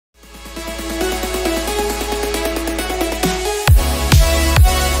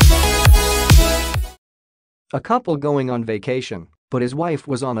A couple going on vacation, but his wife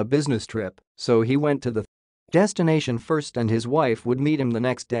was on a business trip, so he went to the destination first and his wife would meet him the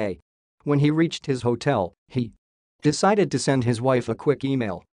next day. When he reached his hotel, he decided to send his wife a quick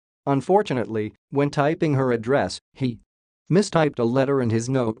email. Unfortunately, when typing her address, he mistyped a letter and his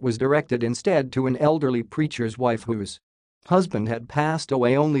note was directed instead to an elderly preacher's wife whose husband had passed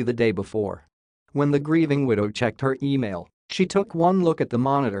away only the day before. When the grieving widow checked her email, she took one look at the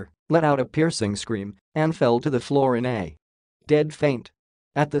monitor, let out a piercing scream, and fell to the floor in a dead faint.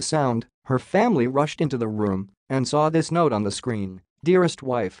 At the sound, her family rushed into the room and saw this note on the screen: "Dearest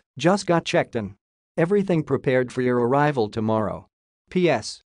wife, just got checked in. Everything prepared for your arrival tomorrow.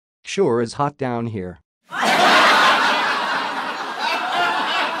 P.S. Sure is hot down here."